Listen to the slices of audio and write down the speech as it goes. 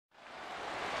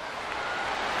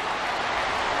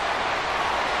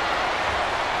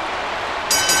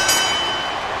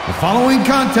The following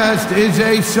contest is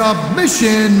a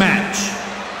submission match.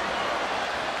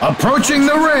 Approaching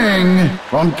the ring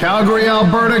from Calgary,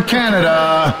 Alberta,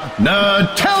 Canada,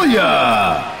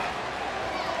 Natalya.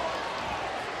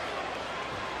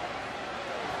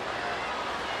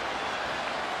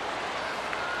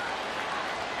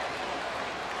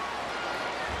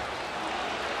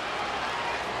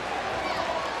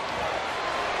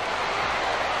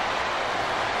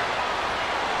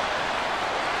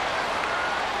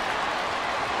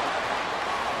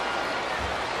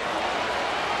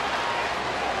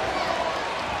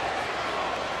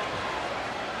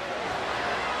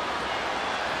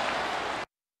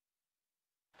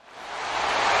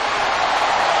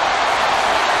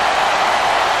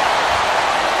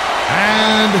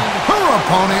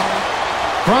 Opponent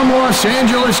from Los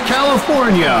Angeles,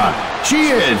 California. She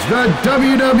is the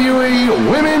WWE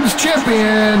Women's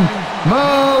Champion,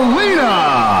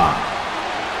 Melina.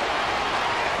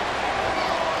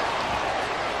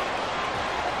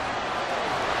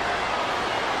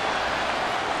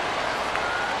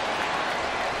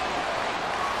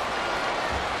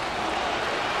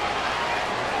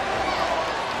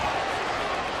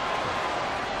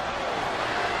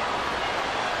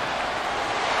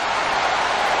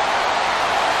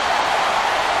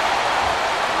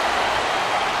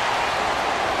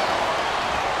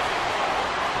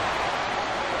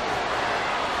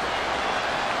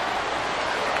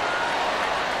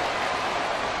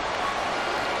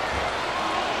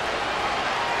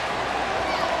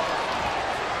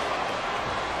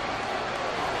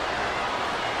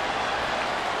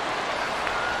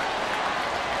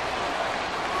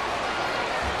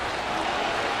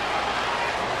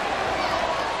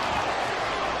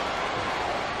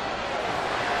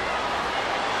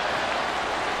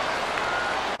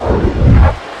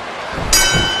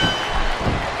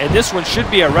 And this one should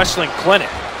be a wrestling clinic.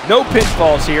 No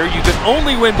pinfalls here. You can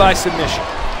only win by submission.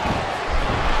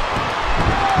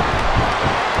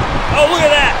 Oh, look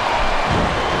at that!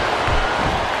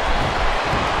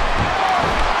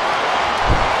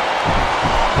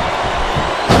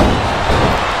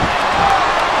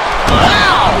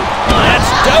 Wow!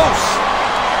 That's dose!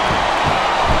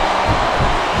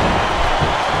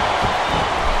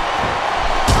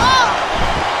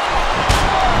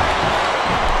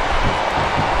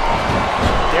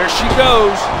 She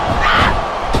goes.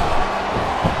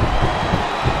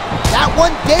 That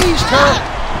one dazed her.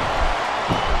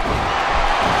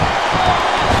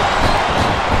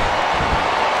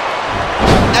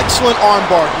 Excellent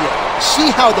armbar here.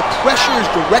 See how the pressure is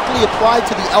directly applied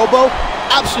to the elbow?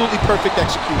 Absolutely perfect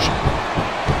execution.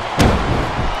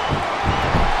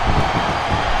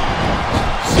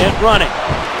 Sent running.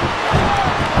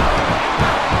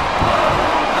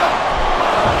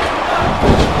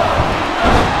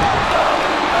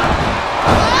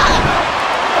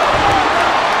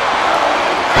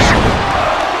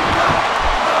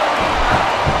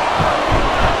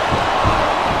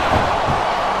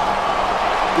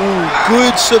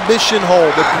 Good submission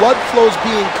hold. The blood flow's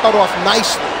being cut off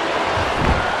nicely.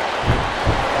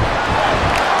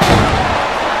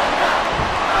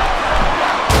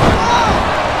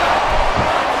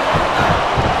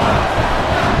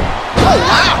 Oh,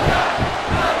 wow!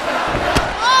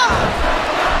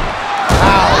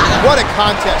 Wow, what a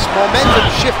contest. Momentum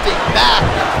shifting back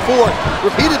and forth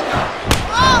repeatedly.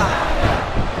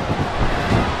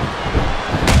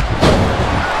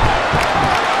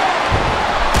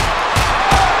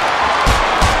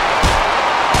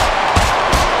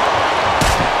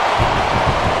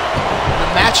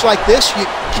 Like this, you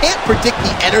can't predict the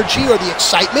energy or the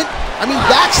excitement. I mean,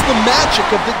 that's the magic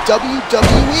of the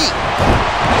WWE.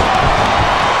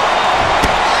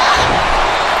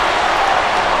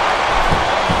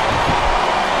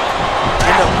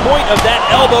 And the point of that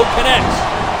elbow connects.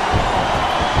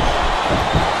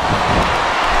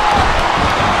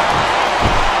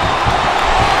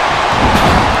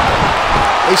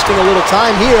 Wasting a little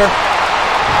time here.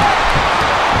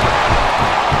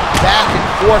 Back and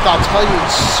forth, I'll tell you,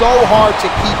 it's so hard to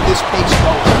keep this pace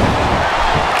going.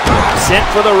 Sent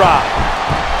for the ride.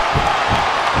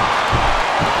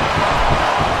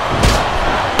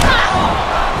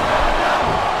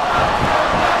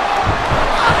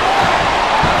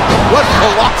 What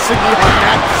velocity on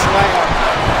that slam.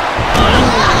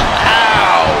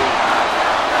 Ow!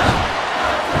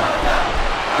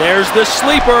 There's the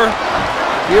sleeper.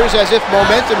 Appears as if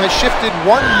momentum has shifted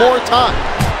one more time.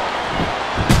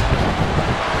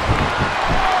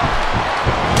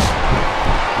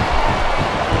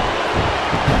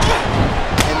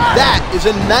 That is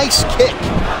a nice kick.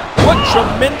 What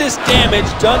tremendous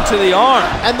damage done to the arm.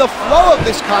 And the flow of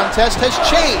this contest has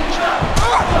changed.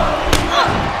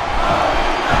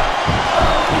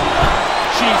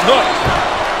 She's hooked.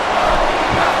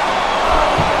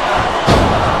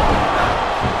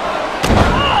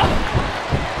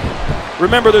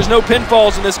 Remember, there's no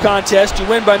pinfalls in this contest. You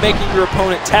win by making your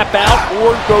opponent tap out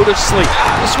or go to sleep.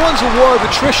 This one's a war of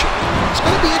attrition. It's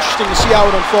going to be interesting to see how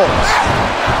it unfolds.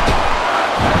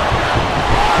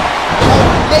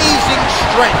 Amazing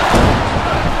strength.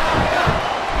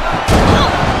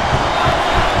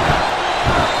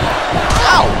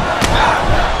 Ow!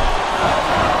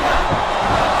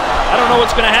 I don't know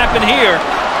what's going to happen here.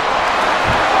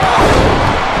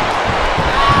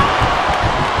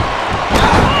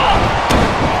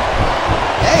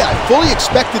 Fully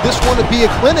expected this one to be a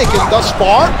clinic, and thus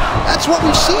far, that's what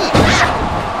we've seen.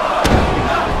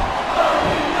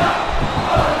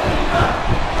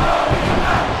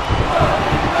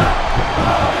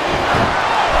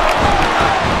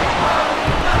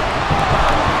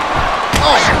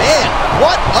 Oh man,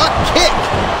 what a kick!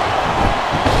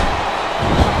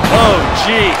 Oh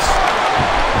jeez.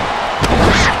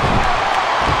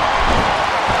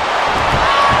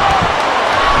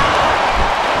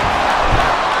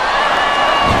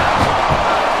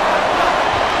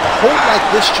 Hold like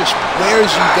this just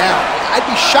wears you down. I'd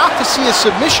be shocked to see a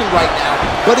submission right now,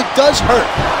 but it does hurt.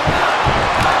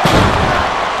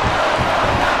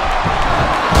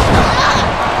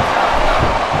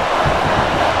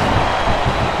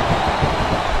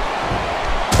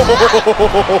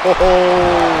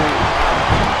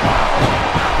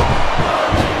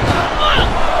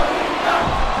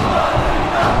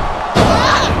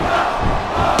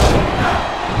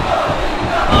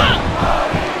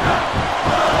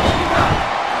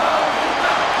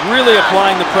 Really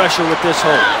applying the pressure with this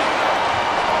hold.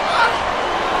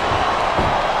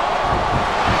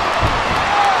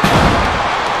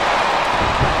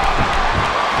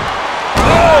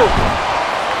 Oh!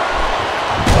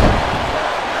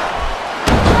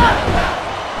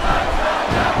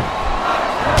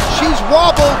 She's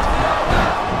wobbled.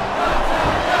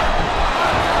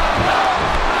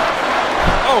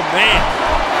 Oh man.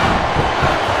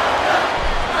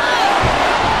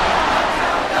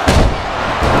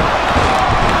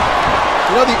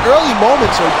 You know, the early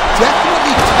moments are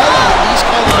definitely telling in these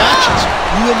kind of matches.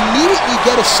 You immediately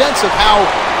get a sense of how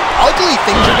ugly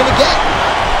things are going to get.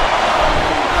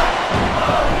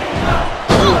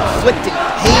 Ooh, inflicting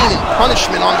pain and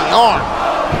punishment on the arm.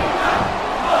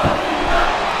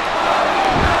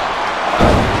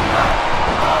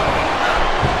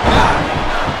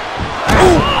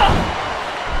 Ooh.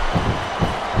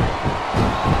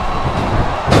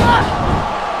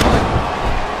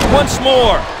 Once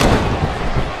more.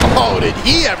 Oh, did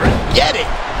he ever get it?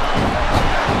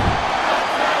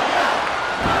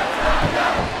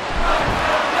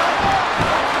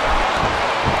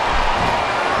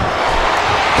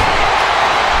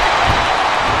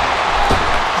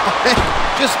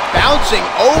 Just bouncing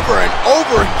over and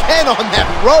over again on that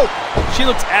rope. She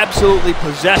looks absolutely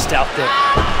possessed out there.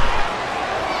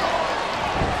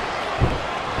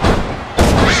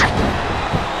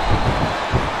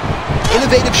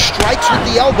 Innovative strikes with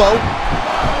the elbow.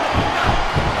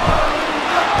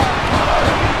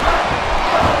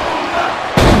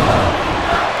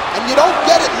 You don't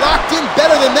get it locked in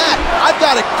better than that. I've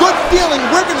got a good feeling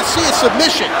we're going to see a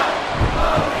submission.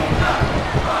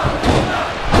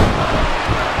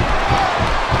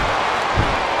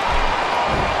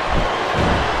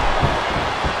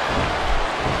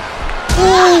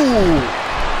 Ooh!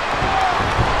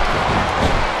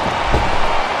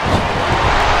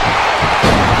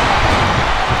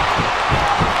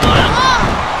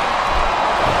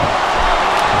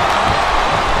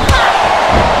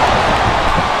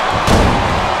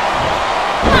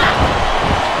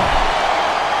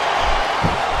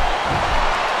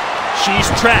 She's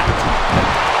trapped.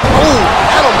 Oh,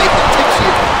 that'll make the tips of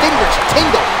your fingers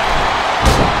tingle.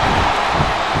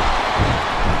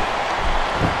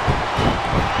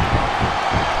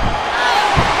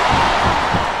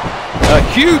 A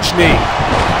huge knee.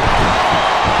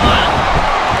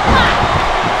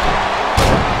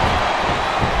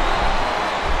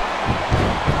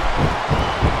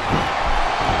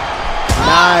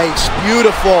 Nice,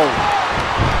 beautiful.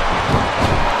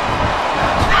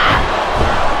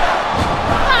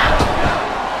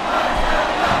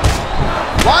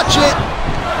 Watch it.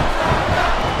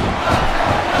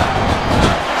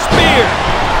 Spear.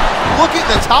 Look at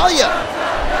Natalya.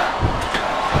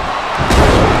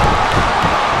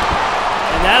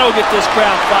 And that'll get this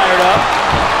crowd fired up.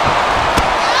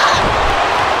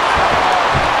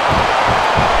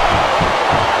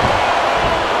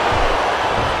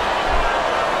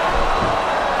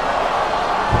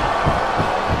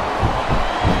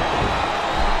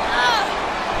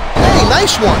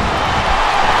 nice one.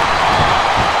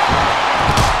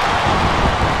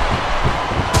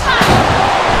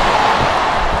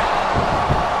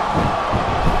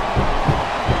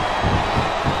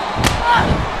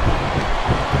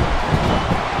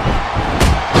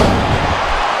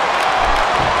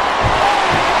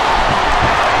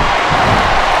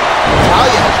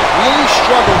 Natalya has really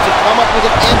struggled to come up with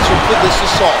an answer for this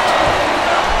assault.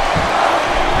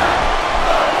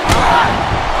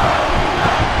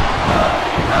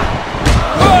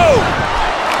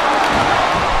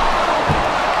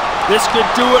 This could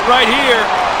do it right here.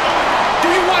 Do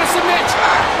you want to submit?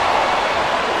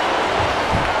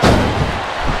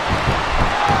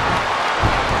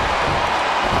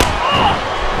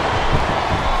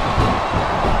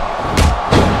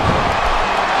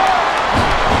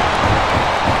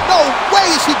 No way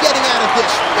is he getting out of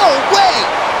this. No way.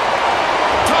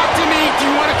 Talk to me. Do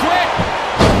you want to quit?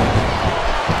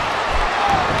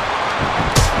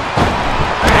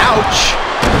 Ouch.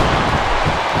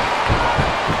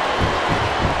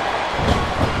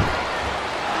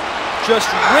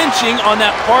 Just wrenching on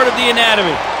that part of the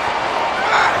anatomy.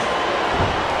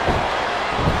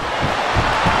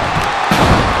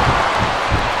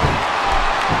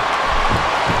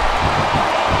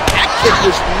 That kick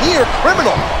was near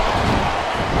criminal.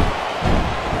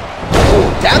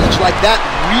 Damage like that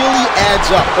really adds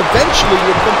up. Eventually,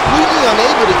 you're completely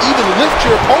unable to even lift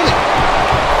your opponent.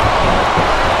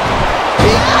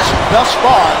 Things thus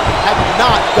far have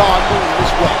not gone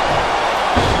Melina's way.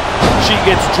 She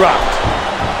gets dropped.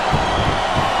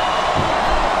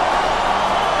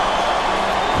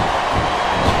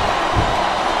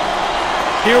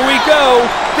 Here we go.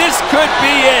 This could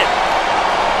be it.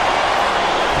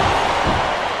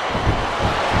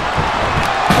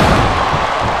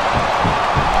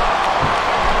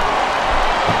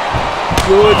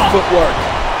 Good footwork.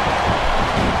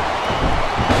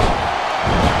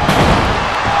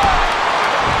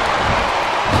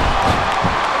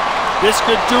 This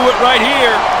could do it right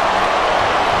here.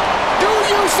 Do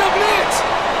you submit?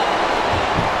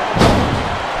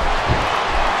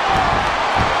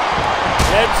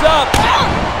 Heads up.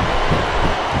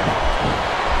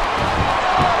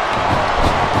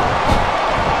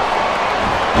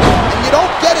 And you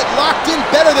don't get it locked in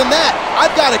better than that.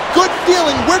 I've got a good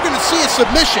feeling we're going to see a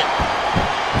submission.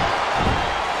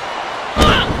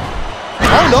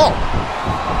 Oh, no.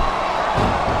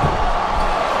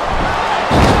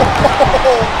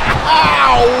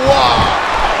 Ow!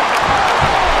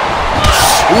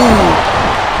 Ooh.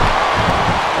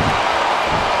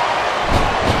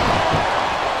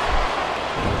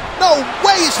 No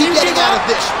way is he getting out of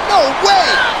this. No way!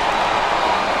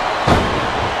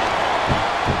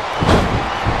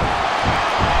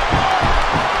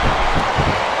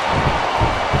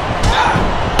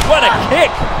 What a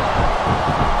kick!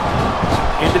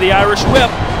 Into the Irish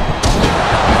whip.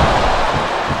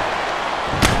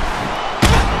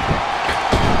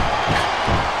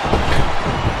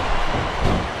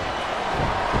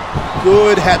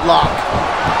 Good headlock.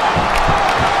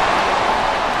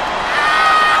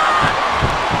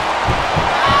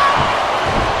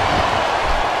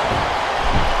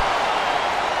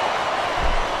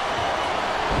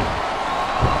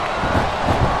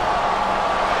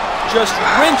 Just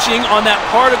wrenching on that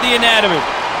part of the anatomy.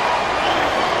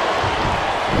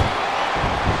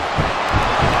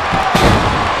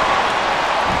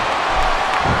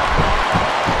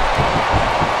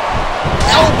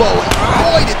 Elbow, and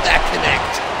boy did that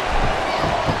connect.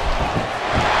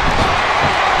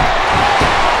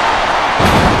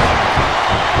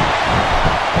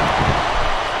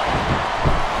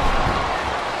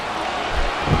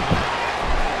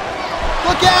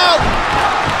 Look out!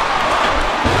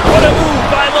 What a move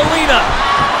by Melina.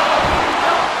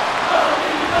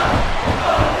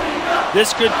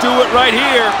 This could do it right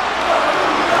here.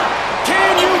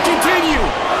 Can you continue?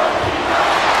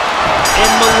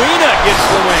 And Melina gets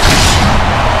the win.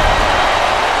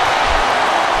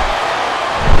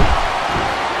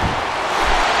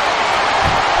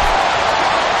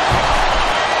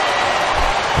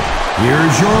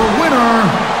 Here's your winner,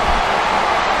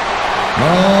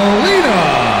 Melina.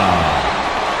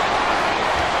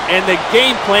 And the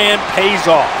game plan pays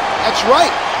off. That's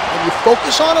right. When you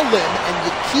focus on a limb and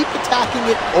you keep attacking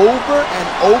it over and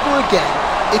over again,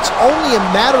 it's only a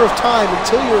matter of time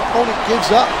until your opponent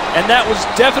gives up. And that was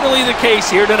definitely the case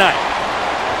here tonight.